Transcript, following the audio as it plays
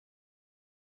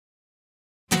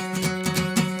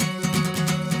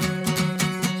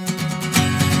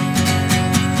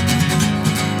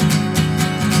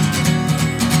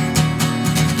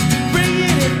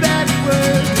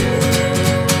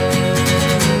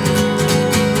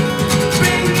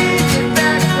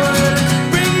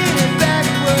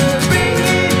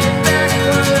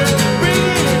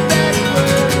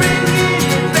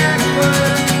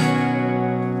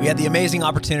amazing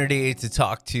opportunity to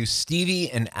talk to Stevie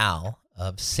and Al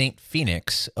of Saint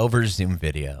PHNX over Zoom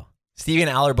video. Stevie and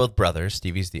Al are both brothers.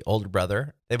 Stevie's the older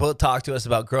brother. They both talked to us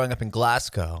about growing up in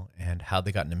Glasgow and how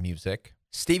they got into music.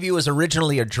 Stevie was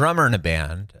originally a drummer in a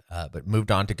band, but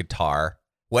moved on to guitar.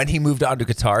 When he moved on to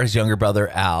guitar, his younger brother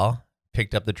Al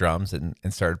picked up the drums and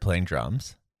started playing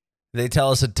drums. They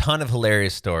tell us a ton of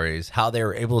hilarious stories, how they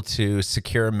were able to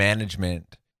secure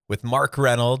management with Mark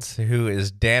Reynolds, who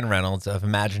is Dan Reynolds of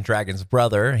Imagine Dragons'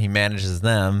 brother. He manages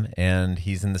them, and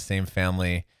he's in the same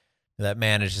family that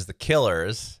manages the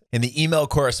Killers. In the email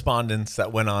correspondence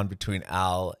that went on between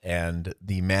Al and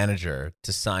the manager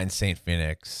to sign Saint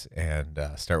PHNX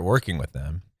and start working with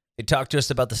them. They talked to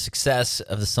us about the success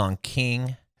of the song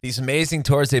King, these amazing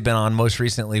tours they've been on, most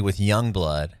recently with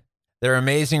Youngblood, their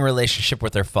amazing relationship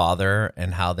with their father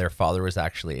and how their father was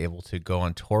actually able to go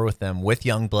on tour with them with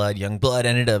Youngblood. Youngblood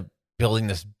ended up building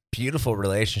this beautiful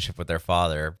relationship with their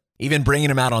father, even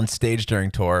bringing him out on stage during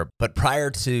tour. But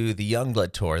prior to the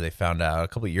Youngblood tour, they found out a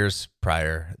couple of years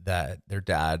prior that their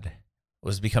dad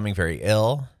was becoming very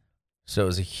ill. So it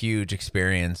was a huge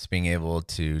experience being able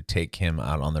to take him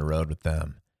out on the road with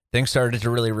them. Things started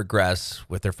to really regress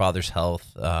with their father's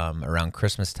health around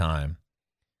Christmas time.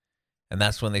 And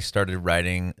that's when they started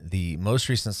writing the most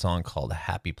recent song called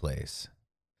Happy Place.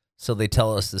 So they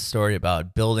tell us the story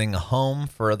about building a home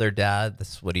for their dad.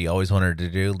 That's what he always wanted to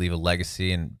do, leave a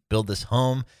legacy and build this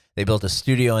home. They built a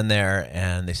studio in there,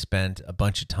 and they spent a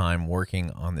bunch of time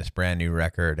working on this brand new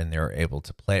record, and they were able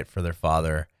to play it for their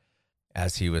father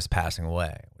as he was passing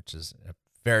away, which is a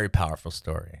very powerful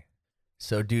story.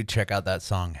 So do check out that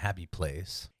song, Happy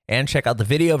Place. And check out the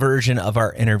video version of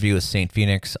our interview with Saint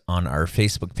PHNX on our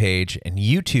Facebook page and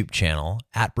YouTube channel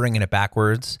at Bringing It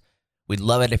Backwards. We'd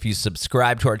love it if you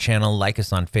subscribe to our channel, like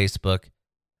us on Facebook,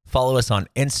 follow us on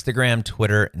Instagram,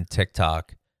 Twitter, and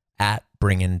TikTok at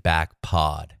Bringing Back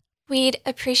Pod. We'd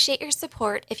appreciate your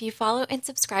support if you follow and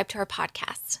subscribe to our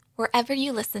podcast, wherever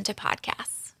you listen to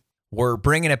podcasts. We're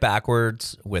Bringing It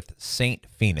Backwards with Saint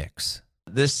PHNX.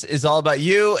 This is all about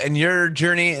you and your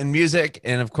journey in music.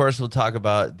 And of course, we'll talk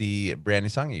about the brand new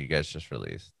song you guys just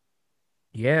released.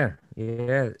 Yeah.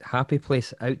 Happy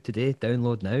Place out today.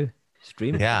 Download now.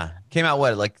 Stream. Yeah. Came out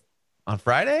what, like on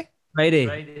Friday?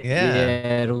 Friday.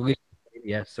 Yeah.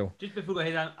 Yeah. So just before we go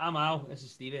ahead, I'm Al. This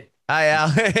is Stevie. Hi,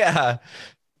 Al. Yeah.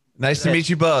 Nice to meet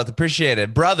you both. Appreciate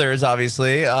it. Brothers,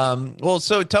 obviously. Well,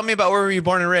 so tell me about where were you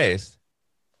born and raised?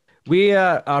 We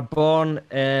are born.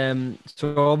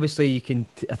 So obviously you can.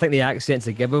 I think the accent's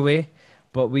a giveaway,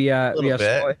 but we are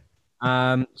Scottish.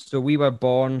 So we were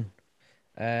born.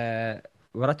 We're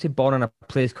actually born in a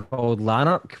place called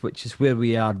Lanark, which is where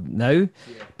we are now. Yeah.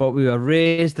 But we were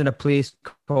raised in a place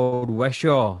called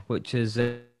Wishaw, which is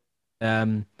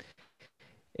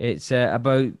it's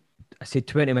about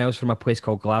 20 miles from a place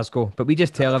called Glasgow. But we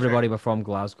just tell everybody we're from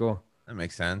Glasgow. That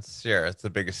makes sense. Sure, it's the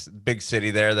big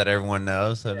city there that everyone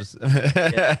knows. So just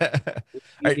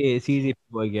It's easy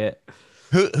to get.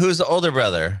 Who's the older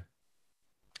brother?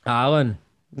 Alan.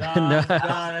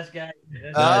 Nah, this guy.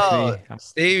 Oh,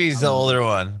 Stevie's the older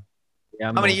one. Yeah,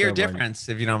 how many year difference,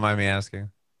 if you don't mind me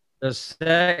asking? There's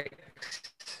 6.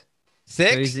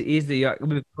 6? So he's the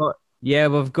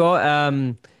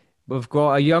we've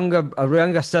got a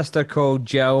younger sister called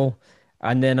Jill.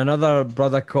 And then another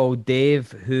brother called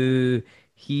Dave, who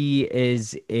he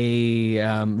is a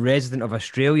resident of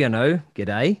Australia now.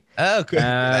 G'day. Oh, good.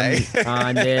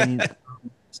 And then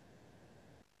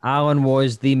Alan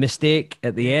was the mistake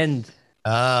at the end.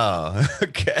 Oh,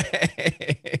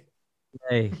 okay.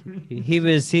 He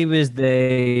was the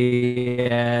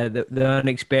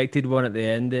unexpected one at the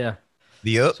end there.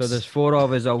 The oops. So there's 4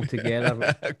 of us all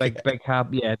together. Okay. Big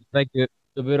happy. Yeah, big. So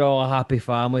we're all a happy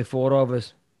family. 4 of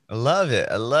us. I love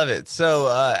it. So,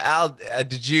 Al,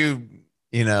 did you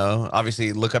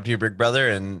obviously look up to your big brother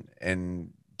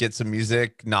and get some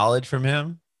music knowledge from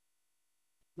him?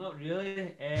 Not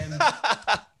really.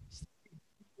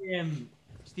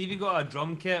 Stevie got a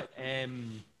drum kit,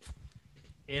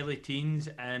 early teens,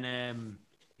 and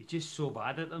he's just so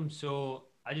bad at them. So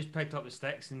I just picked up the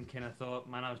sticks and kind of thought,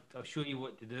 man, I'll show you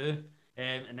what to do.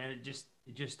 And then it just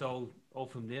all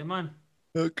from there, man.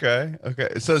 Okay.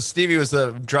 So Stevie, was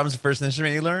the drums the first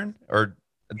instrument you learned or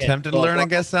attempted to learn, I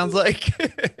guess sounds like?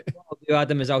 What I'll do,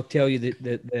 Adam, is I'll tell you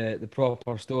the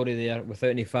proper story there without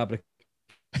any fabrication.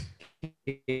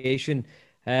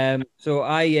 So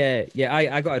I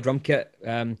got a drum kit,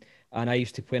 and I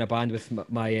used to play in a band with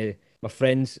my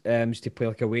friends. Used to play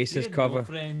like Oasis cover.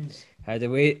 Friends. Had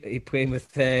playing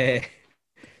with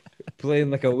playing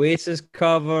like Oasis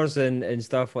covers and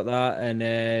stuff like that,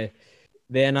 and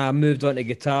then I moved on to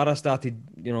guitar. I started,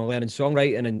 learning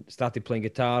songwriting and started playing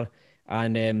guitar.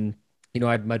 And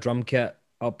I had my drum kit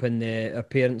up in our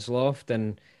parents' loft,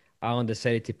 and Alan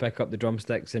decided to pick up the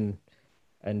drumsticks and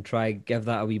try give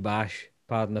that a wee bash.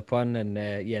 Pardon the pun. And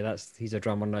yeah, he's a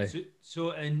drummer now.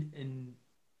 So in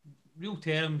real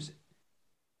terms,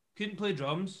 couldn't play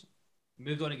drums,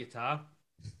 moved on to guitar.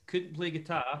 Couldn't play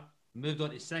guitar, moved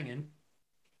on to singing,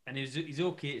 and he's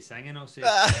okay at singing. I'll say.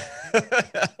 That's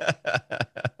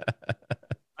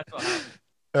what happened.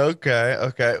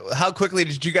 Okay. How quickly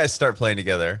did you guys start playing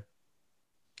together?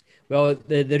 Well,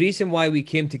 the reason why we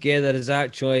came together is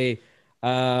actually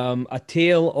a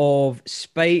tale of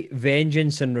spite,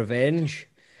 vengeance, and revenge.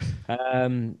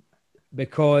 Um,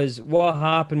 because what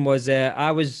happened was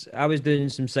I was doing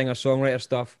some singer songwriter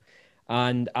stuff,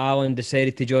 and Alan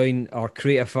decided to join or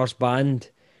create a first band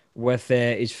with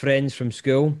his friends from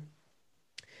school.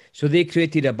 So they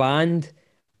created a band,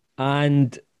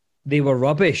 and they were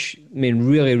rubbish. I mean,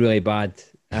 really, really bad.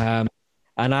 And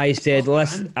I said,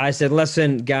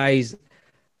 listen, guys,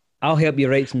 I'll help you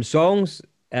write some songs,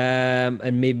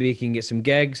 and maybe we can get some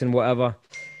gigs and whatever.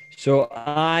 So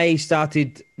I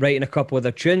started writing a couple of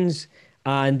the tunes,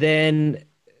 and then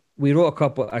we wrote a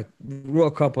couple. I wrote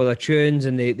a couple of the tunes,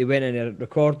 and they went in a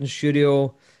recording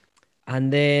studio,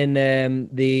 and then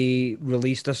they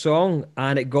released a song,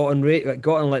 and it got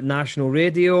on like national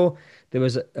radio. There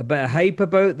was a bit of hype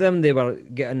about them. They were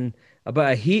getting a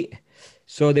bit of heat,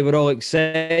 so they were all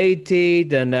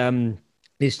excited, and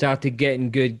they started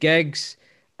getting good gigs.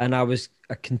 And I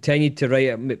continued to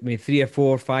write me 3 or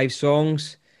 4 or 5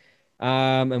 songs,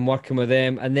 and working with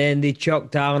them. And then they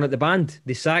chucked Alan at the band.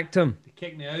 They sacked him. They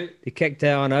kicked me out. They kicked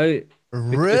Alan out.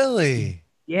 Really?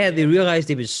 Yeah, they realized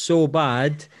he was so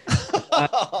bad.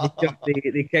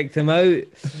 They kicked him out.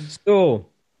 So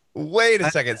wait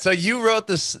a second. So you wrote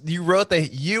this. You wrote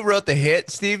the hit,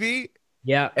 Stevie.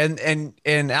 Yeah.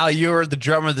 And Al, you were the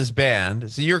drummer of this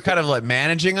band. So you're kind of like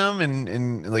managing them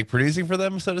and like producing for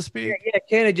them, so to speak. Yeah,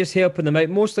 kind of just helping them out,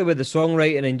 mostly with the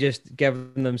songwriting and just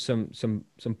giving them some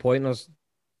pointers.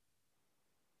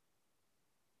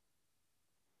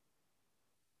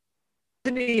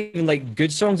 Didn't even like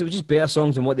good songs. It was just better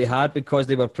songs than what they had because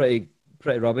they were pretty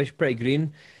rubbish, pretty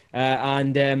green.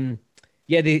 And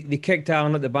yeah, they kicked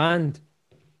Alan at the band,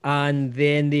 and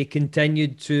then they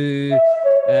continued to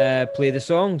play the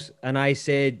songs. And I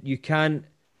said, you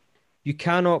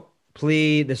cannot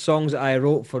play the songs that I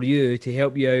wrote for you to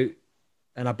help you out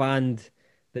in a band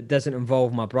that doesn't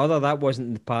involve my brother. That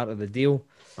wasn't the part of the deal.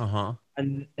 Uh-huh.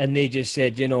 And they just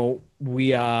said,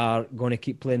 we are going to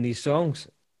keep playing these songs.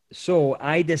 So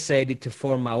I decided to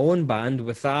form my own band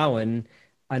with Alan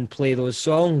and play those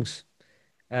songs,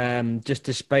 just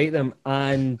to spite them.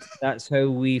 And that's how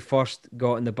we first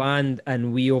got in the band,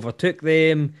 and we overtook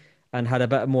them and had a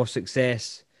bit more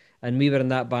success. And we were in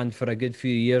that band for a good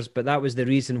few years, but that was the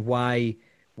reason why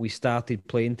we started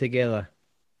playing together.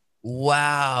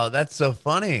 Wow, that's so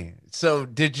funny. So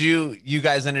did you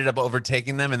guys ended up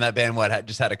overtaking them, and that band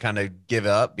just had to kind of give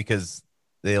up because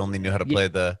they only knew how to play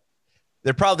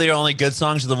they're probably the only good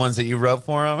songs are the ones that you wrote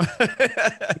for them.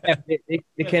 Yeah,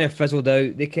 they kind of fizzled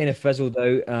out. They kind of fizzled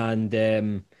out,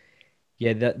 and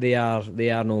yeah, that they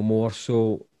are no more.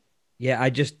 So yeah,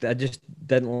 I just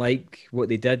didn't like what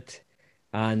they did,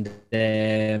 and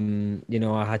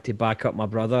I had to back up my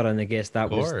brother, and I guess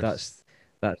that's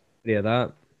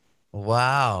that.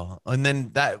 Wow. And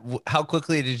then how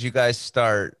quickly did you guys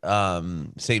start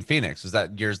Saint PHNX? Was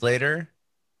that years later?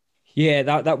 Yeah,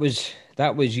 that was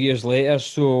years later.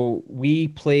 So we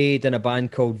played in a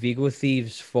band called Vigo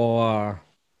Thieves for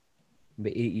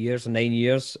about 8 years or 9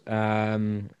 years,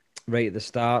 right at the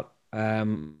start.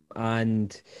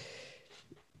 And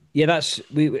yeah,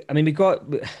 I mean, we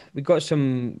got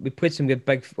some. We played some good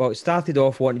big. Well, it started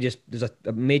off wanting just there's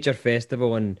a major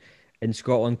festival in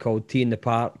Scotland called Tea in the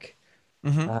Park.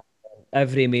 Mm-hmm.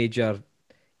 Every major,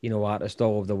 artist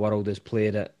all over the world has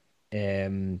played it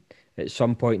at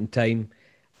some point in time.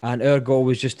 And our goal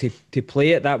was just to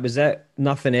play it. That was it.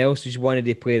 Nothing else. We just wanted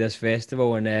to play this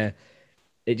festival. And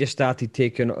it just started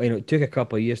taking, it took a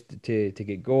couple of years to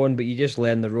get going, but you just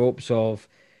learn the ropes of,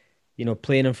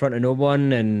 playing in front of no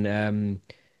one and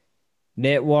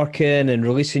networking and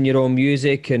releasing your own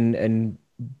music and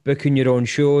booking your own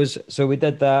shows. So we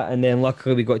did that. And then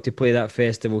luckily we got to play that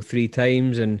festival 3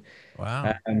 times. And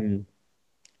Wow.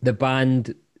 The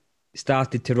band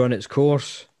started to run its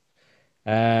course.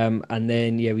 And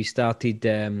then yeah, we started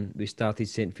Saint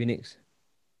PHNX.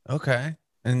 Okay.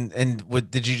 And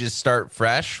did you just start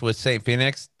fresh with Saint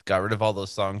PHNX? Got rid of all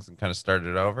those songs and kind of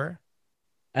started over?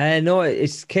 No,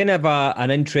 it's kind of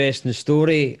an interesting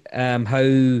story.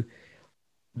 How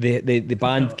the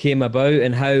band came about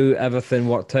and how everything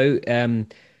worked out.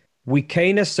 We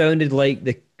kind of sounded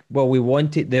like we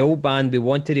wanted the old band. We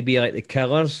wanted to be like the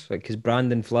Killers, because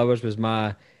Brandon Flowers was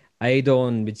my idol,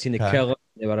 and we'd seen the Okay. Killers.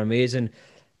 They were amazing.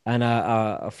 And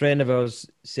a friend of ours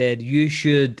said, you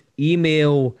should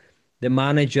email the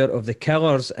manager of the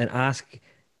Killers and ask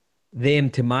them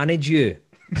to manage you.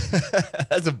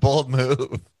 That's a bold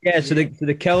move. Yeah, so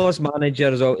the Killers manager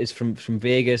is from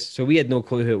Vegas, so we had no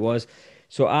clue who it was.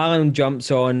 So Alan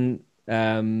jumps on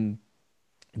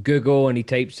Google and he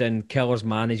types in Killers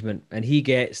management, and he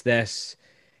gets this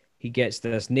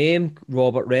name,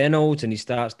 Robert Reynolds, and he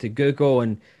starts to Google,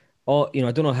 and I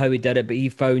don't know how he did it, but he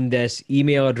found this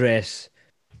email address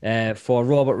for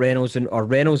Robert Reynolds or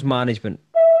Reynolds management.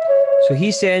 So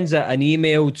he sends an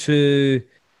email to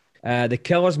the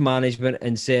Killers management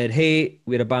and said, hey,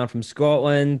 we're a band from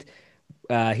Scotland.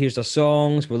 Here's our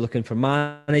songs. We're looking for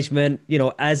management.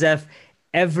 As if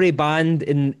every band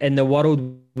in the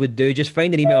world would do. Just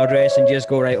find an email address and just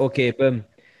go, right, okay, boom.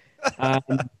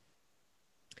 And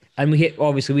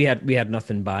obviously we had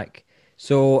nothing back.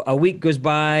 So a week goes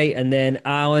by, and then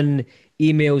Alan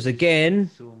emails again.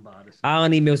 So embarrassing.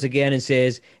 Alan emails again and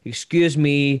says, excuse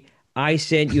me, I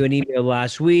sent you an email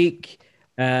last week.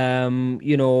 With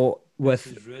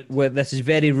this is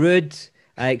very rude.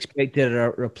 I expected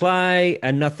a reply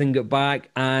and nothing got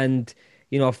back. And,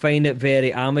 I find it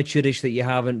very amateurish that you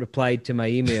haven't replied to my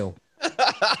email.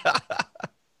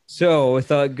 So we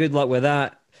thought, good luck with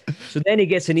that. So then he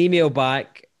gets an email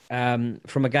back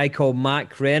from a guy called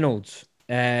Mac Reynolds.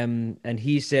 And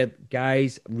he said,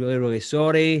 guys, I'm really, really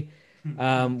sorry.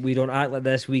 We don't act like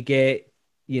this. We get,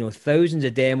 thousands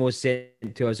of demos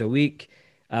sent to us a week.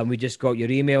 We just got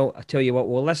your email. I tell you what,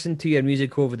 we'll listen to your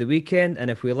music over the weekend, and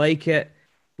if we like it,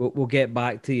 we'll get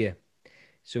back to you.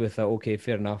 So we thought, okay,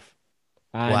 fair enough.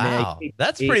 And, wow,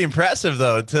 that's pretty impressive,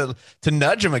 though, to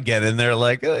nudge him again, and they're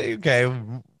like, okay,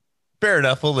 fair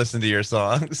enough, we'll listen to your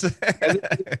songs.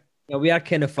 We are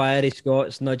kind of fiery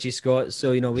Scots, nudgy Scots,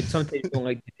 so we sometimes don't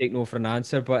like to take no for an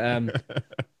answer. But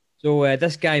so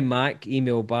this guy Mac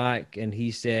emailed back, and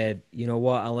he said, you know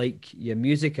what, I like your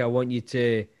music. I want you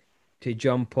to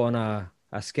jump on a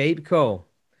Skype call.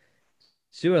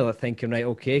 So we're thinking, right,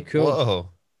 okay, cool. Whoa.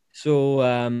 So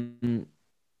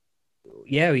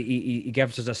he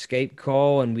gives us a Skype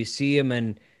call, and we see him,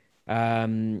 and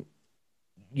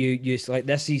you like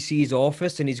this. He sees his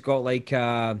office, and he's got like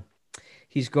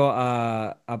he's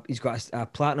got a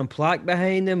platinum plaque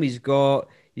behind him. He's got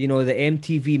the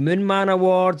MTV Moon Man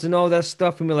Awards and all this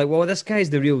stuff, and we're like, well, this guy's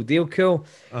the real deal, cool.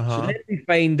 So then we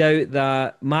find out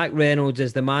that Mac Reynolds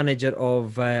is the manager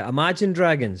of Imagine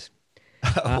Dragons.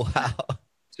 Wow.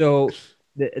 So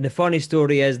the funny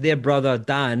story is their brother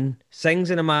Dan sings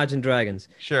in Imagine Dragons.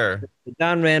 Sure.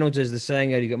 Dan Reynolds is the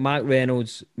singer. You got Mac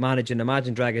Reynolds managing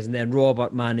Imagine Dragons, and then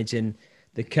Robert managing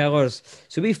the Killers.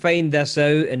 So we find this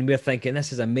out, and we're thinking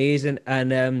this is amazing.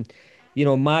 And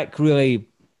Mac really,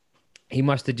 he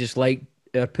must have just liked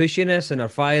our pushiness and our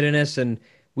firiness, and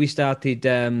we started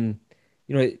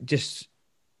just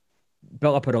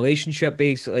built up a relationship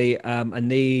basically.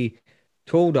 And they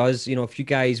told us, if you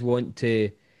guys want to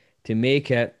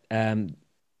make it,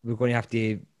 we're going to have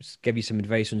to give you some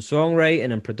advice on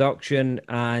songwriting and production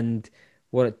and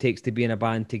what it takes to be in a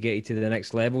band to get you to the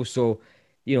next level. So,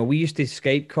 we used to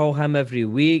Skype call him every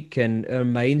week, and our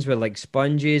minds were like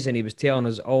sponges, and he was telling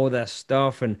us all this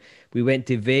stuff, and we went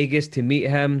to Vegas to meet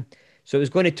him. So it was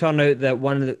going to turn out that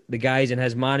one of the guys in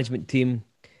his management team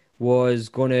was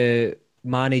going to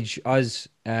manage us.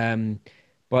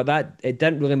 But it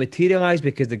didn't really materialize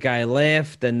because the guy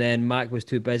left, and then Mac was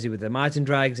too busy with Imagine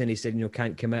Dragons, and he said,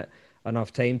 can't commit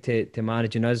enough time to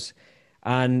managing us.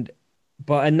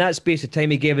 But in that space of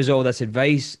time, he gave us all this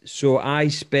advice. So I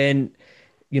spent,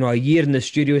 a year in the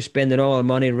studio, spending all the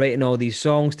money, writing all these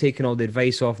songs, taking all the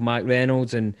advice off Mac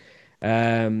Reynolds, and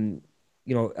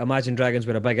Imagine Dragons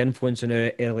were a big influence on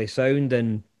our early sound,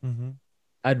 and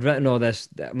I'd written all this,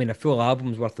 a full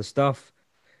album's worth of stuff.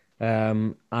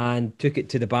 And took it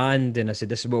to the band, and I said,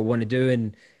 this is what I want to do.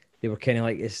 And they were kind of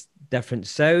like, it's different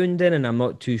sounding, and I'm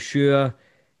not too sure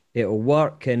it'll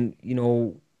work. And,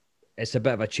 it's a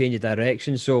bit of a change of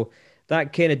direction. So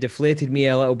that kind of deflated me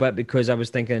a little bit, because I was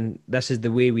thinking, this is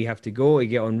the way we have to go to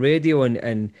get on radio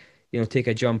and take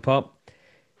a jump up.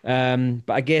 But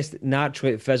I guess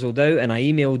naturally it fizzled out, and I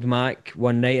emailed Mac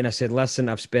one night and I said, listen,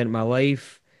 I've spent my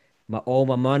life, all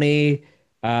my money,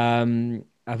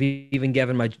 I've even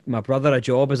given my brother a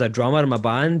job as a drummer in my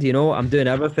band. I'm doing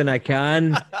everything I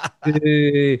can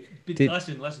to.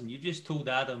 Listen. You just told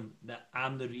Adam that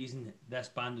I'm the reason this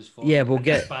band is formed. Yeah, we'll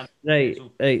get right.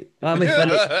 Let me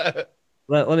finish.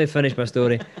 let me finish my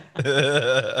story. You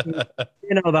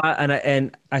know that,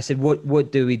 and I said,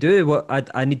 what do we do?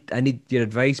 I need your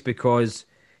advice because,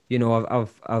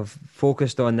 I've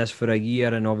focused on this for a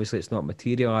year and obviously it's not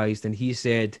materialized. And he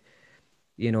said,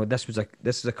 this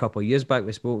is a couple of years back.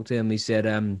 We spoke to him. He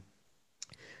said,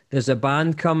 there's a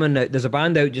band coming out. There's a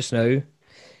band out just now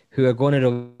who are going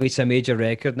to release a major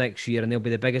record next year, and they'll be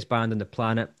the biggest band on the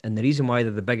planet. And the reason why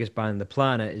they're the biggest band on the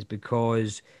planet is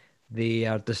because they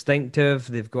are distinctive.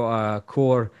 They've got a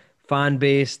core fan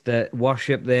base that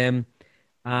worship them,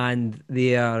 and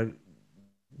they are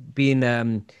being,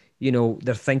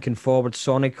 they're thinking forward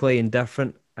sonically and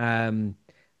different. And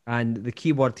the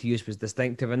key word to use was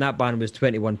distinctive, and that band was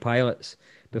 21 Pilots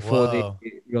before they Whoa.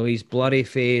 released Blurry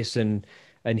Face and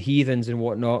Heathens and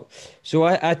whatnot. So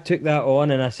I took that on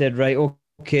and I said, right,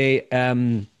 okay,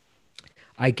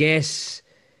 I guess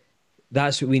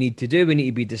that's what we need to do. We need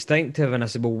to be distinctive. And I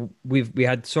said, well, we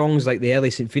had songs like the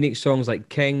early Saint PHNX songs like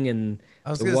King and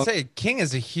I was the gonna one. say King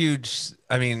is a huge,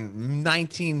 I mean,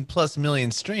 19 plus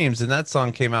million streams, and that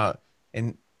song came out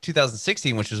in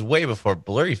 2016, which was way before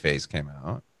Blurry Face came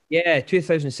out. Yeah,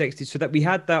 2016. So that we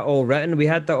had that all written, we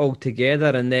had that all together,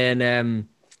 and then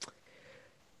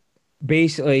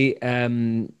basically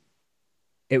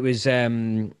it was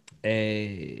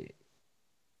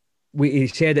he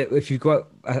said that if you've got,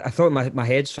 I thought in my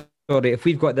head, sorry, if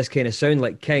we've got this kind of sound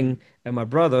like King and my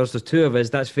brothers, there's two of us,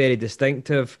 that's very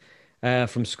distinctive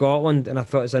from Scotland. And I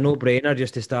thought it's a no-brainer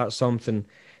just to start something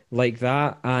like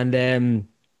that. And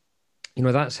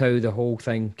that's how the whole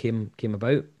thing came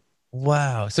about.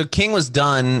 Wow. So King was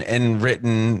done and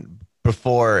written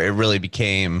before it really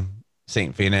became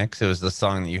Saint PHNX. It was the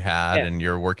song that you had Yeah. and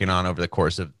you're working on over the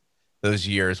course of those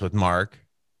years with Mark.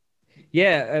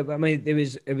 Yeah, I mean, it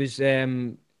was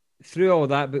through all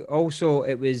that, but also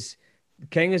it was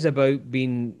King is about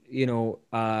being,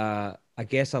 I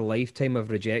guess a lifetime of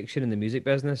rejection in the music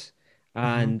business,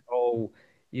 Mhm.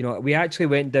 and we actually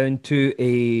went down to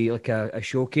a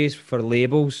showcase for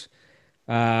labels.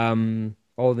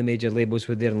 All the major labels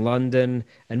were there in London,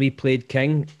 and we played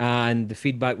King, and the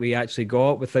feedback we actually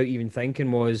got without even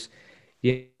thinking was,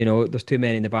 there's too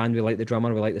many in the band. We like the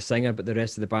drummer, we like the singer, but the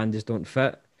rest of the band just don't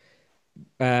fit.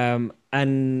 And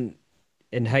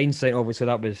in hindsight, obviously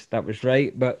that was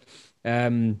right. But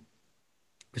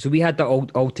so we had that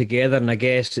all together, and I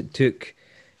guess it took,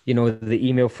 the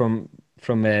email from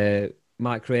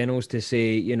Mark Reynolds to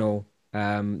say,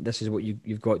 this is what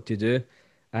you've got to do,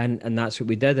 and that's what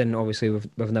we did, and obviously we've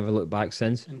never looked back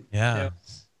since. And Yeah.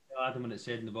 tell Adam what it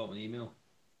said in the bottom of the email.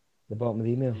 The bottom of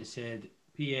the email. It said,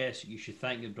 "P.S. You should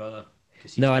thank your brother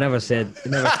because No, I never said. I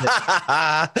never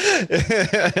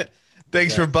said.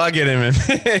 Thanks for bugging him.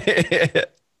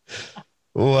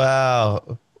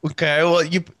 Wow. Okay. Well,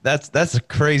 that's a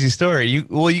crazy story.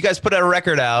 You guys put a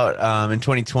record out in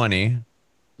 2020.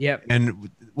 Yep. And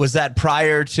was that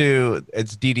prior to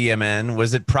it's DDMN?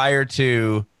 Was it prior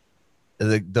to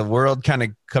the world kind of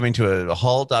coming to a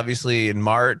halt, obviously in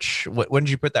March? When did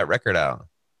you put that record out?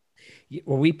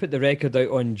 Well, we put the record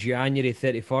out on January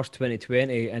 31st,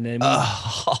 2020, and then we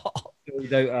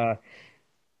sold out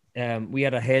we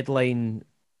had a headline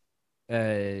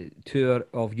tour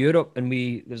of Europe, and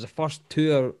there's a first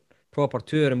proper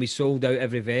tour, and we sold out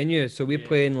every venue. So we're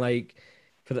playing like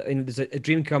there's a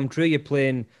dream come true. You're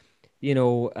playing,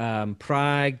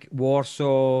 Prague,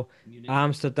 Warsaw, Munich.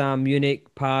 Amsterdam,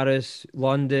 Munich, Paris,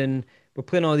 London. We're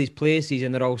playing all these places,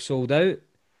 and they're all sold out.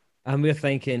 And we're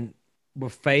thinking,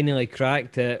 we've finally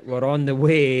cracked it. We're on the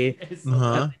way.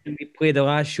 Uh-huh. And we played the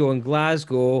last show in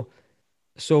Glasgow,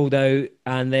 sold out,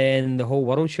 and then the whole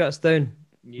world shuts down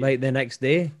like the next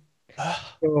day.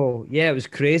 So yeah, it was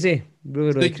crazy.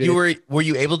 Really, really So crazy. were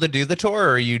you able to do the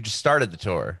tour, or you just started the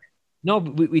tour? No,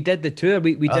 but we did the tour.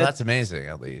 We Oh, did that's amazing.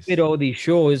 At least. did all these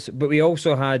shows, but we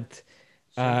also had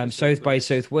South by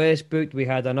Southwest booked. We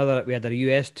had a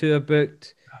US tour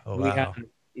booked. Oh We had wow.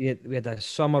 we had a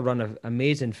summer run of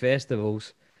amazing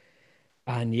festivals,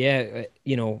 and yeah,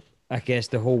 I guess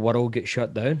the whole world gets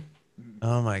shut down.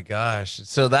 Oh my gosh.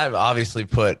 So that obviously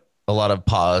put a lot of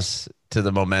pause to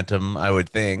the momentum, I would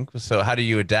think. So how do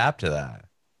you adapt to that?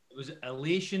 It was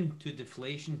elation to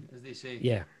deflation, as they say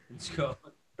Yeah, in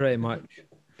Scotland. pretty much.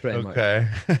 Pretty much. Okay.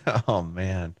 Oh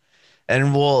man.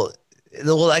 And well,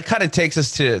 that kind of takes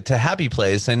us to Happy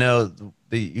Place. I know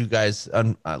you guys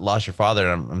lost your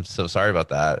father. And I'm so sorry about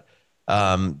that.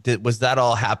 Was that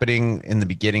all happening in the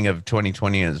beginning of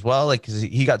 2020 as well? Like, 'cause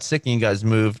he got sick and you guys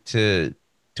moved to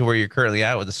where you're currently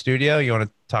at with the studio. You want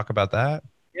to talk about that?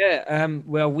 Yeah.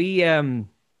 Well, we in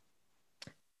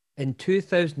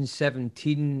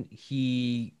 2017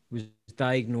 he was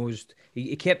diagnosed.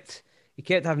 He kept he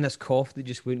kept having this cough that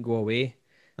just wouldn't go away.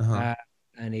 Uh-huh. Uh,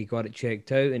 and he got it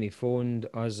checked out, and he phoned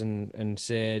us and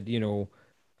said,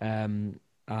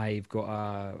 I've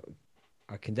got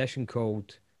a condition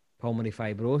called pulmonary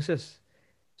fibrosis.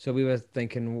 So we were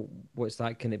thinking, what's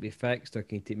that? Can it be fixed or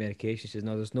can you take medication? He says,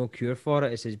 no, there's no cure for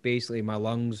it. It says basically my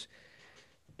lungs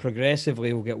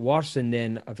progressively will get worse and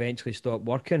then eventually stop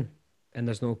working, and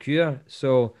there's no cure.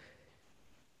 So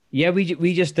yeah,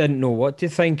 we just didn't know what to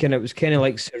think, and it was kind of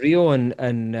like surreal,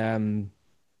 and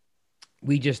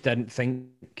we just didn't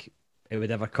think it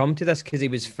would ever come to this because he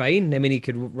was fine. I mean, he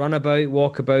could run about,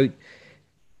 walk about,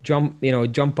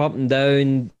 jump up and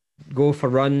down, go for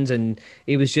runs, and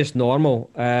he was just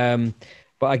normal.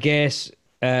 But I guess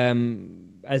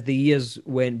as the years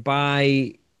went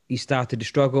by, he started to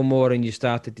struggle more, and you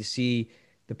started to see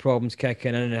the problems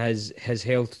kicking in, and his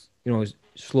health,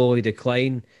 slowly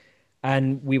decline.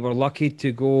 And we were lucky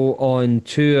to go on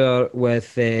tour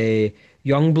with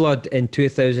Youngblood in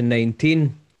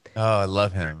 2019. Oh, I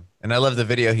love him. And I love the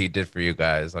video he did for you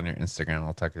guys on your Instagram.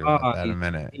 I'll talk to you about Ah, that in a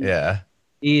minute. he, Yeah.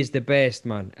 he is the best,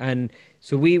 man. And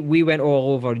so we went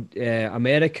all over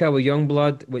America with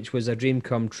Youngblood, which was a dream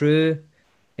come true.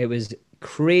 It was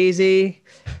crazy.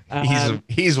 He's Um,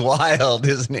 he's wild,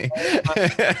 isn't he?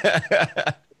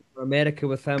 America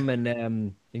with him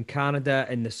and in Canada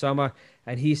in the summer,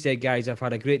 and he said, "Guys, I've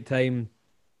had a great time.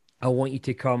 I want you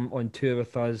to come on tour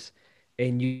with us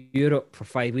in Europe for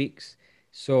 5 weeks."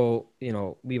 So,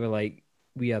 we were like,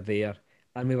 we are there.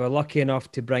 And we were lucky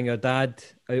enough to bring our dad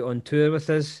out on tour with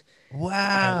us. Um,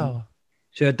 Wow.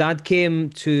 so our dad came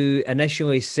to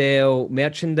initially sell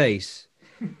merchandise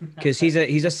because he's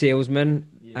a salesman,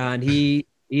 Yeah. and he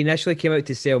initially came out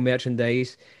to sell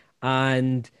merchandise,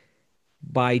 and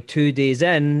by 2 days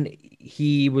in,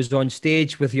 he was on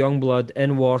stage with Youngblood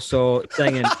in Warsaw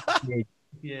singing.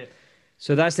 Yeah.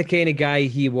 So that's the kind of guy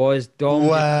he was. Dom just,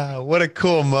 Wow. What a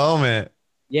cool moment.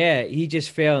 yeah, he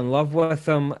just fell in love with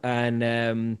him,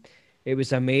 and it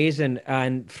was amazing.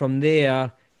 And from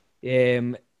there,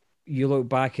 um, you look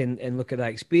back and look at that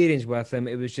experience with him.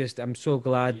 It was just, I'm so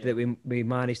glad that we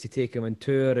managed to take him on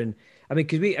tour. And I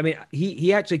mean,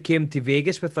 he actually came to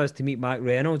Vegas with us to meet Mark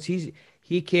Reynolds.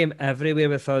 He came everywhere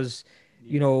with us,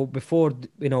 before,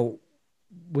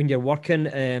 when you're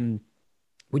working.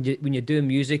 When you're doing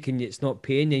music and it's not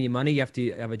paying you any money, you have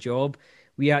to have a job.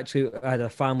 We actually had a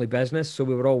family business, so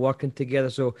we were all working together.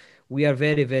 So we are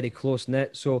very, very close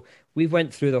knit. So we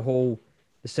went through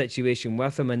the situation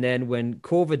with him, and then when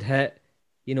COVID hit,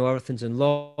 everything's in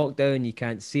lockdown, you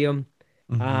can't see him,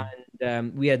 and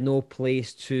Hmm. we had no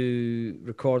place to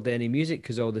record any music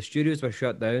because all the studios were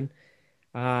shut down,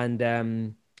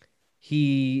 and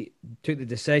he took the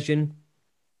decision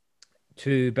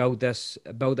to build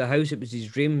a house. It was his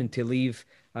dream, and to leave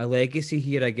a legacy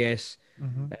here, I guess,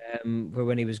 Hmm. for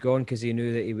when he was gone, because he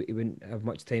knew that he wouldn't have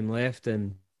much time left.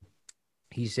 And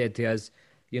he said to us,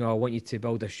 I want you to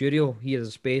build a studio. Here's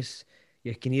a space.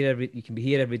 You can be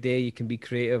here every day. You can be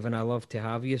creative, and I love to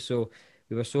have you. So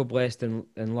we were so blessed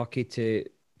and lucky to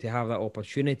have that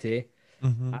opportunity.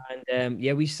 Hmm. And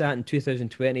yeah, we sat in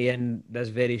 2020 in this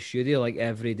very studio like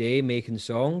every day making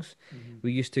songs. Mm-hmm.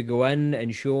 We used to go in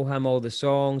and show him all the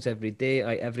songs every day,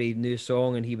 like every new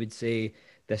song, and he would say,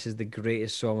 "This is the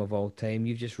greatest song of all time.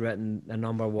 You've just written a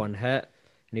number one hit."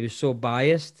 And he was so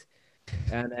biased.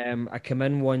 And I come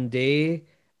in one day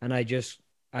and I just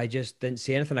didn't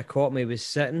say anything. I caught him, he was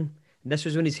sitting. And this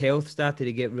was when his health started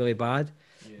to get really bad.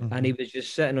 Yeah. And Hmm. he was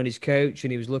just sitting on his couch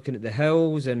and he was looking at the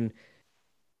hills, and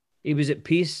he was at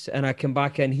peace. And I come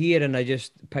back in here and I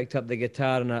just picked up the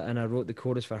guitar and I wrote the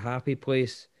chorus for Happy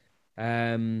Place.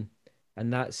 Um,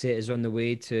 and that set us on the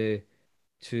way to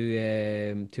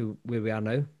where we are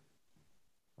now.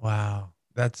 Wow.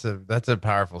 That's a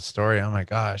powerful story. Oh my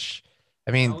gosh.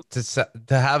 I mean, Well,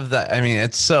 to have that, I mean,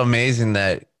 it's so amazing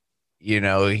that,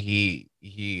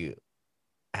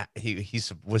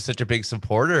 was such a big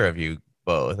supporter of you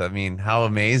both. I mean, how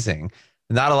amazing.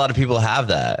 Not a lot of people have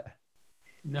that.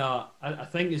 no, I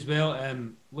think as well,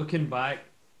 looking back,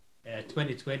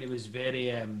 2020 was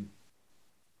very,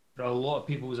 for a lot of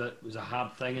people, was a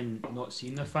hard thing and not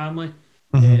seeing their family.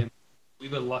 Hmm. We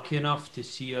were lucky enough to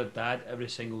see our dad every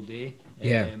single day.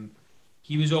 Yeah.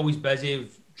 He was always busy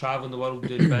traveling the world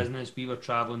doing business. We were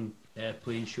traveling,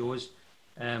 playing shows.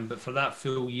 But for that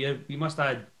full year, we must have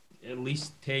had at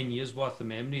least 10 years worth of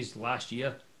memories last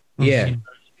year. Yeah. Seeing him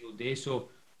every single day. So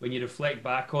when you reflect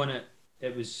back on it,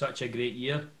 it was such a great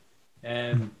year.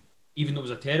 Even though it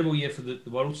was a terrible year for the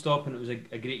world stopping, it was a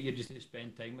great year just to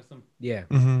spend time with him. Yeah.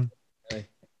 Hmm. Aye.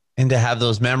 And to have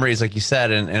those memories, like you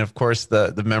said, and of course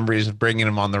the memories of bringing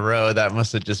him on the road, that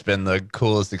must have just been the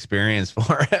coolest experience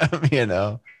for him, you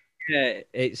know? Yeah,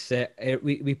 it's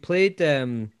we played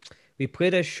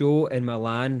a show in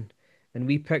Milan, and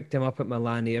we picked him up at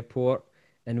Milan airport,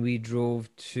 and we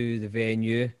drove to the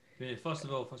venue. First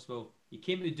of all, he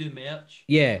came to do merch.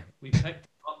 Yeah, We picked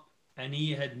him up, and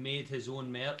he had made his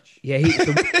own merch. yeah.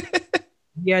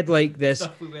 He had like this.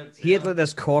 Stuff we weren't He had like selling.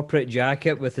 this corporate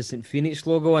jacket with the Saint Phoenix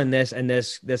logo and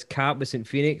this cap with Saint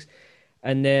Phoenix,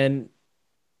 and then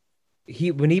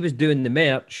when he was doing the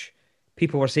merch,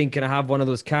 people were saying, "Can I have one of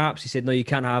those caps?" He said, "No, you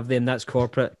can't have them. That's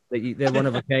corporate. Like, they're one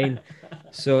of a kind."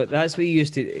 So that's what he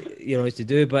used to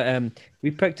do. But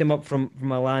we picked him up from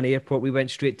Milan airport. We went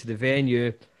straight to the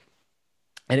venue,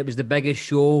 and it was the biggest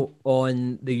show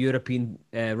on the European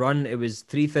run. It was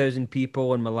 3,000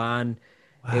 people in Milan.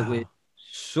 It was Wow.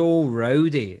 so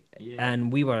rowdy, Yeah.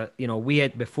 and we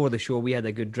had before the show we had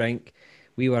a good drink.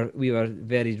 We were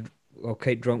very well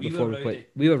quite drunk We were before rowdy.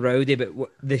 we were rowdy, but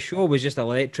the show was just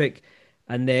electric.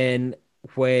 And then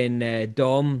when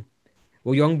Dom,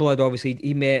 well, Youngblood obviously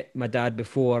he met my dad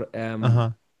before.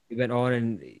 Uh-huh. He went on,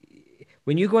 and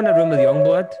when you go in a room with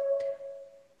Youngblood,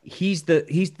 he's the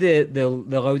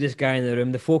loudest guy in the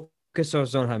room. The focus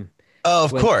on him. Oh,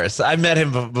 of When course. I met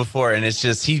him before, and it's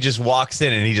just he just walks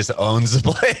in and he just owns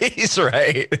the place,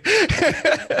 right?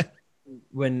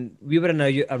 when we were in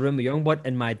a room with Youngblood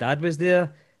and my dad was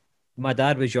there, my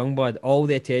dad was Youngblood. All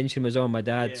the attention was on my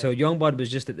dad. Yeah. So Youngblood was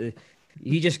just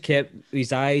he just kept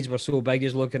his eyes were so big,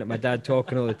 he's looking at my dad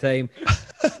talking all the time.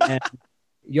 And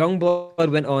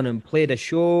Youngblood went on and played a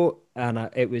show, and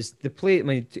it was the play. I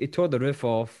mean, he tore the roof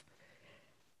off.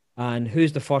 And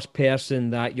who's the first person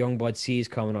that Youngblood sees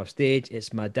coming off stage?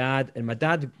 It's my dad. And my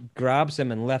dad grabs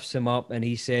him and lifts him up and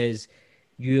he says,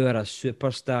 "You are a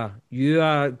superstar.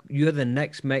 You're the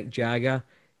next Mick Jagger.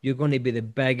 You're going to be the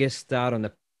biggest star on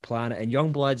the planet." And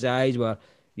Youngblood's eyes were,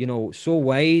 so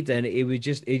wide, and he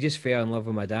just fell in love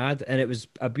with my dad. And it was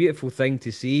a beautiful thing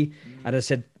to see. And I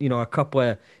said, a couple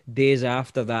of days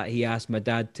after that, he asked my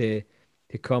dad to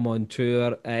come on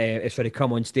tour, sorry,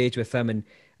 come on stage with him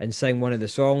and sing one of the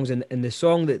songs. And the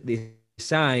song that they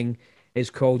sang is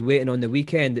called "Waiting on the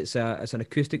Weekend." It's an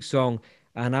acoustic song.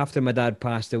 And after my dad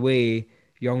passed away,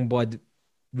 Youngblood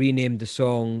renamed the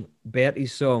song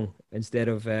Bertie's Song instead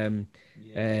of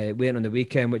Yeah. Waiting on the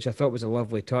Weekend, which I thought was a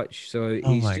lovely touch. So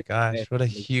Oh he's my just the gosh, best. what a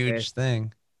He's the best. huge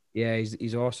thing. Yeah,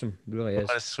 he's awesome. He really What is.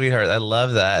 a sweetheart. I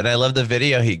love that. And I love the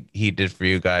video he did for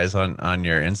you guys on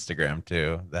your Instagram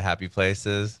too. The happy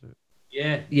places.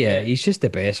 Yeah, Yeah, yeah. he's just the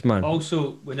best, man.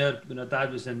 Also, when our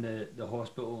dad was in the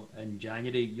hospital in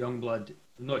January, Youngblood,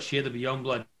 I'm not sure, but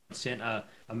Youngblood sent a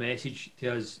message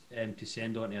to us to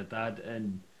send on to our dad.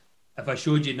 And if I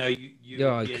showed you now, you Yeah,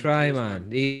 would I'd be in cry, tears, man.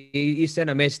 man. He sent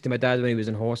a message to my dad when he was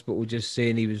in hospital, just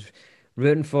saying he was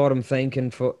rooting for him,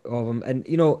 thinking of him. And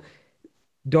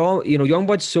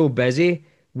Youngblood's so busy.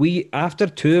 We after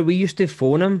tour, we used to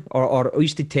phone him or we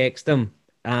used to text him,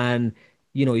 and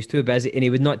he's too busy, and he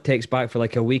would not text back for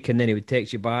like a week, and then he would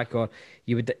text you back, or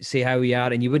you would say how you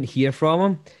are, and you wouldn't hear from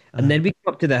him. And Uh, then we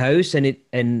come up to the house,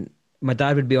 and my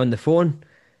dad would be on the phone,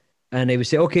 and he would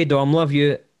say, "Okay, Dom, love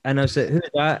you." And I was like, "Who's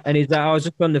that?" And he's like, "I was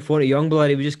just on the phone to Youngblood.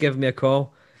 He was just giving me a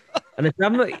call." And I said,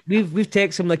 "I'm not. We've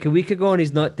texted him like a week ago, and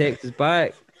he's not texted us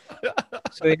back."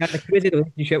 So he had a crazy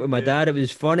relationship with my Yeah. dad. It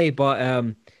was funny, but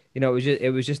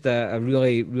it was just a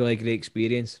really, really great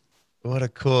experience. what a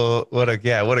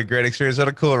great experience. What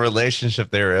a cool relationship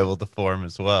they were able to form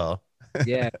as well.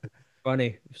 Yeah,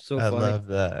 funny. So I funny. love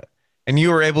that. And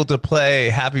you were able to play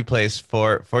Happy Place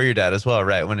for your dad as well,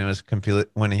 right? When it was complete,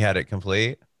 when he had it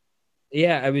complete.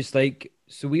 Yeah, I was like,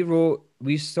 so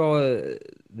we saw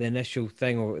the initial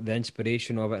thing or the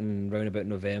inspiration of it in round about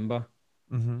November.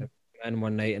 Hmm. And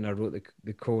one night, and I wrote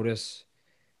the chorus,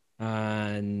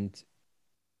 and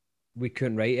we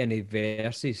couldn't write any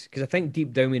verses because I think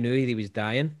deep down we knew he was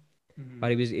dying, Mhm.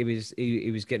 but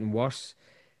he was getting worse,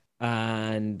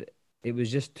 and it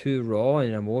was just too raw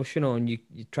and emotional, and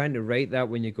you're trying to write that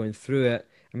when you're going through it.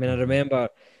 I mean, I Hmm. remember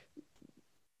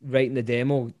writing the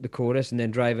demo, the chorus, and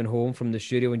then driving home from the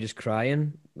studio and just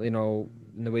crying, on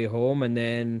the way home. And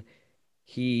then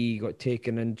he got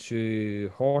taken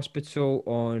into hospital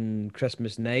on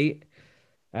Christmas night.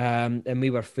 And we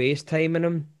were FaceTiming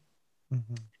him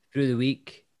Hmm. through the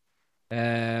week,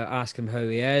 asking him how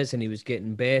he is, and he was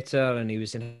getting better. And he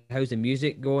was saying, "How's the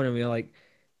music going?" And we were like,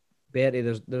 "Bertie,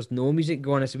 there's no music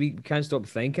going." I said, "We can't stop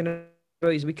thinking about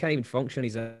it. He said, we can't even function."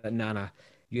 He's like, "Nah, nah.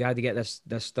 You had to get this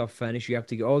stuff finished. You have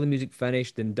to get all the music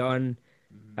finished and done.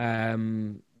 Mhm.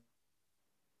 Um,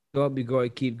 we got to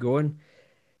keep going."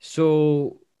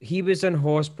 So he was in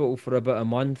hospital for about a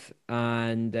month,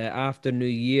 and after New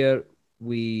Year,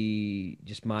 we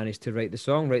just managed to write the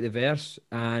song, write the verse,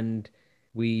 and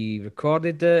we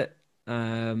recorded it.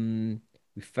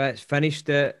 We finished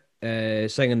it,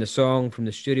 singing the song from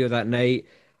the studio that night.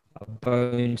 I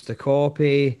bounced a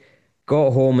copy,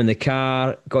 got home in the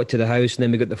car, got to the house, and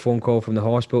then we got the phone call from the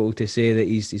hospital to say that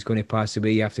he's going to pass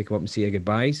away. You have to come up and say your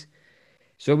goodbyes.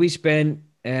 So we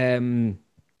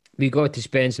got to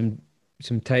spend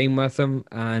some time with him,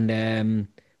 and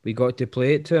we got to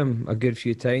play it to him a good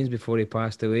few times before he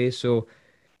passed away. So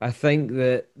I think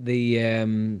that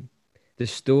the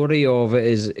story of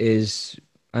it is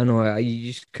I know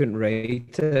you just couldn't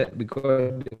write it. We got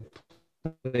to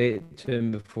play it to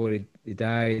him before he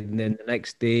died, and then the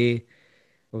next day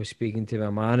I was speaking to my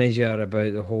manager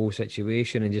about the whole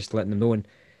situation and just letting him know. And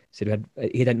said he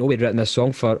didn't know we'd written this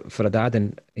song for a dad,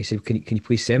 and he said, can you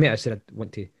please send me it?" I said, "I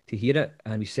want to hear it,"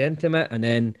 and we sent him it. And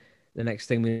then the next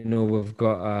thing we know, we've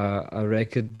got a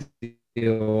record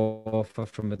deal offer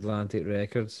from Atlantic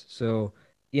Records. So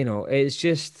it's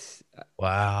just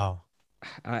Wow.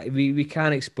 we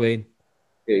can't explain.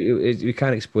 We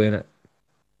can't explain it.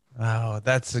 Wow,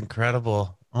 that's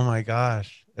incredible. Oh my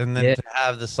gosh. And then Yeah. to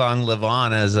have the song live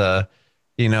on as a,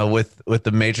 with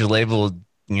the major label,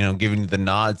 giving you the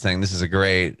nod saying this is a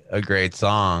great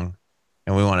song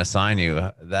and we want to sign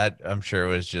you. That I'm sure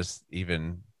was just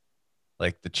even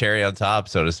like the cherry on top,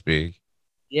 so to speak.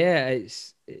 Yeah,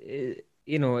 so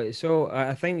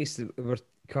I think we're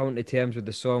coming to terms with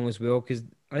the song as well, because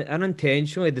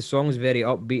unintentionally the song's very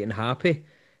upbeat and happy,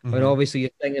 and Hmm. obviously you're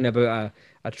thinking about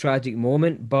a tragic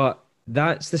moment, but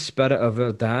that's the spirit of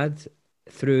our dad.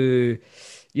 Through,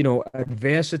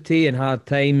 adversity and hard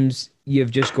times,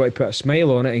 you've just got to put a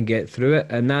smile on it and get through it,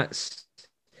 and that's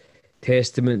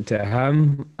testament to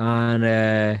him. And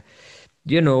I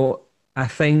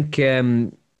think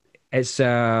it's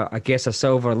I guess a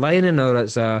silver lining, or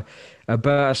it's a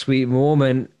bittersweet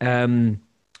moment.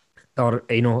 Or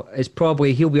it's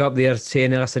probably he'll be up there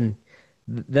saying, "Listen,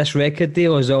 this record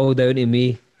deal is all down to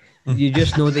me." You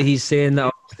just know that he's saying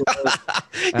that.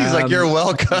 He's like, you're Um,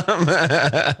 welcome.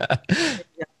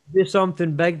 do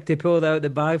something big to pull out the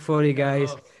bag for you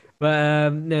guys.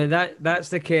 But no, that's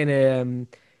the kind of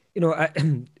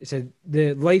it's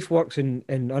the life works in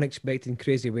unexpected and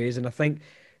crazy ways, and I think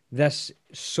this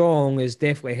song has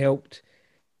definitely helped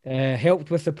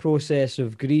with the process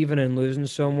of grieving and losing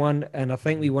someone. And I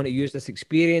think we want to use this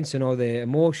experience and all the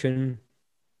emotion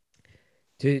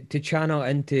to channel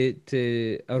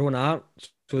into our own art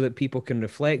so that people can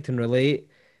reflect and relate.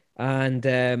 And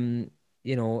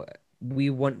you know,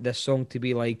 we want this song to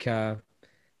be like a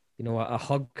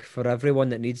hug for everyone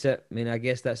that needs it. I mean, I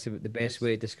guess that's the best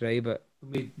way to describe it.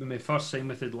 When we first signed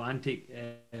with Atlantic,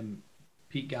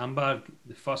 Pete Gamberg,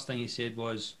 the first thing he said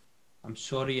was, "I'm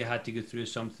sorry you had to go through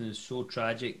something so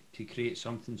tragic to create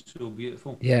something so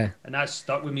beautiful." Yeah. And that's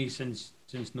stuck with me since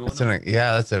knowing That's him.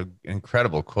 yeah, that's an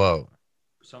incredible quote.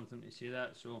 Something to say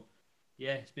that. So,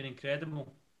 yeah, it's been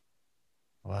incredible.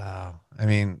 Wow. I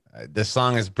mean, the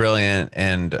song is brilliant,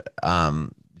 and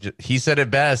he said it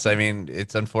best. I mean,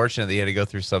 it's unfortunate that he had to go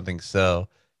through something so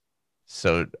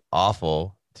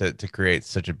awful to create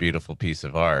such a beautiful piece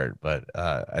of art. But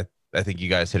I think you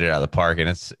guys hit it out of the park, and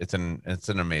it's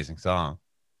an amazing song.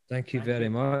 Thank you Thank very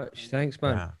you. much. Thank you. Thanks,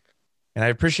 man. Yeah. And I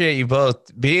appreciate you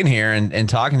both being here and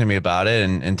talking to me about it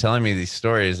and telling me these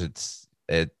stories.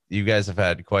 You guys have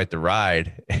had quite the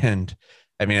ride. And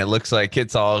I mean, it looks like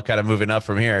it's all kind of moving up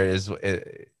from here.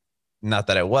 Not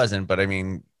that it wasn't, but I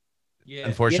mean, Yeah. Yeah.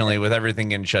 unfortunately, with everything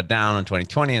getting shut down in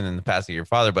 2020 and then the passing of your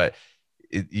father, but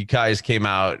you guys came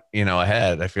out,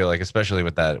 ahead. I feel like, especially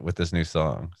with this new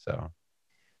song. So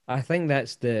I think I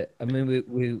mean,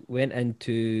 we went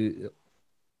into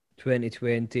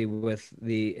 2020 with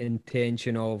the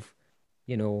intention of,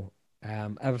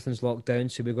 everything's locked down,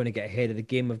 so we're going to get ahead of the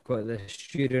game. We've got the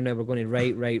studio now, we're going to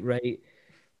write.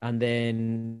 And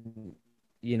then,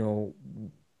 you know,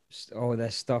 all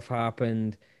this stuff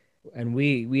happened. And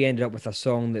we ended up with a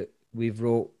song that we've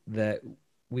wrote that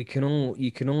you can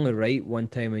only write one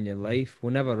time in your life.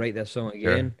 We'll never write this song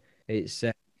sure. again. It's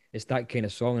that kind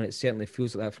of song, and it certainly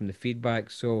feels like that from the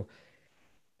feedback. So,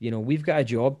 we've got a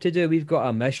job to do. We've got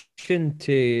a mission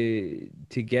to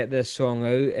get this song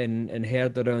out and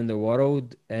heard around the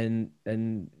world. And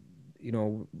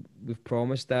we've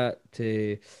promised that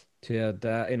to our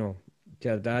dad. To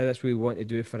our dad, that's what we want to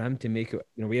do for him to make it.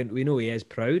 We know he is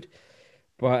proud,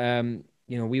 but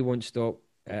we won't stop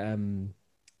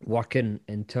working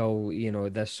until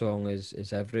this song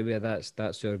is everywhere.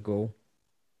 That's our goal.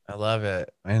 I love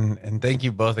it. And thank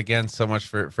you both again so much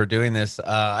for doing this.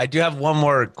 I do have one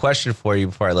more question for you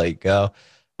before I let you go.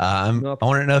 I want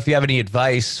to know if you have any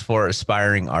advice for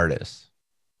aspiring artists.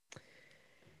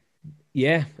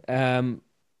 Yeah.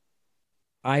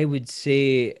 I would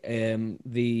say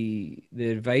the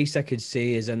advice I could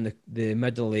say is in the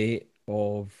middle eight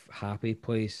of Happy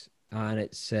Place, and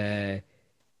it's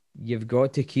you've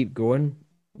got to keep going.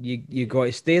 You got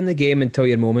to stay in the game until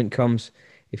your moment comes.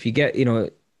 If you get, you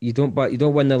don't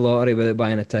win the lottery without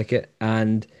buying a ticket.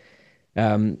 And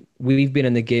we've been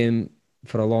in the game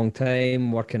for a long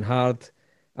time, working hard,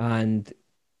 and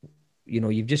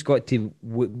you've just got to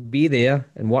be there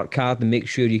and work hard and make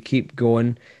sure you keep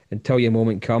going until your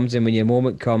moment comes. And when your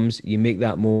moment comes, you make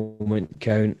that moment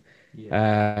count.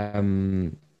 Yeah.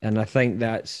 And I think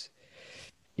that's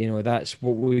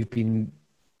what we've been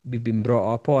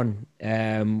brought up on.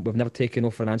 We've never taken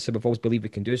no for an answer. We've always believed we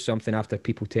can do something after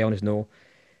people telling us no.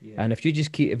 Yeah. And if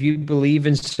you believe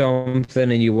in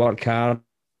something and you work hard,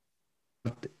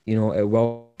 it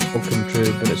will come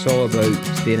true. But it's all about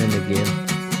staying in the game.